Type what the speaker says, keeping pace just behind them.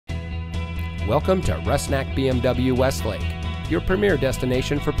Welcome to Rusnak BMW Westlake, your premier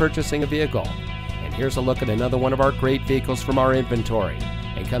destination for purchasing a vehicle. And here's a look at another one of our great vehicles from our inventory.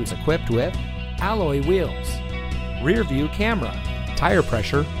 It comes equipped with alloy wheels, rear view camera, tire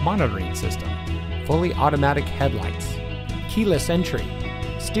pressure monitoring system, fully automatic headlights, keyless entry,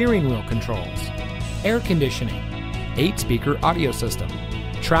 steering wheel controls, air conditioning, 8-speaker audio system,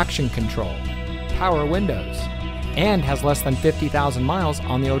 traction control, power windows, and has less than 50,000 miles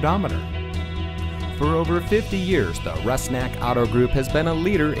on the odometer. For over 50 years, the Rusnak Auto Group has been a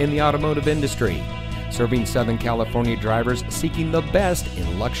leader in the automotive industry, serving Southern California drivers seeking the best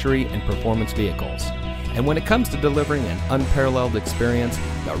in luxury and performance vehicles. And when it comes to delivering an unparalleled experience,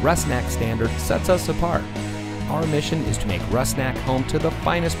 the Rusnak standard sets us apart. Our mission is to make Rusnak home to the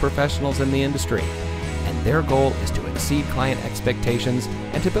finest professionals in the industry, and their goal is to exceed client expectations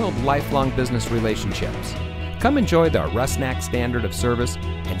and to build lifelong business relationships. Come enjoy the Rusnak standard of service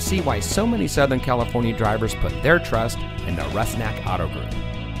and see why so many Southern California drivers put their trust in the Rusnak Auto Group.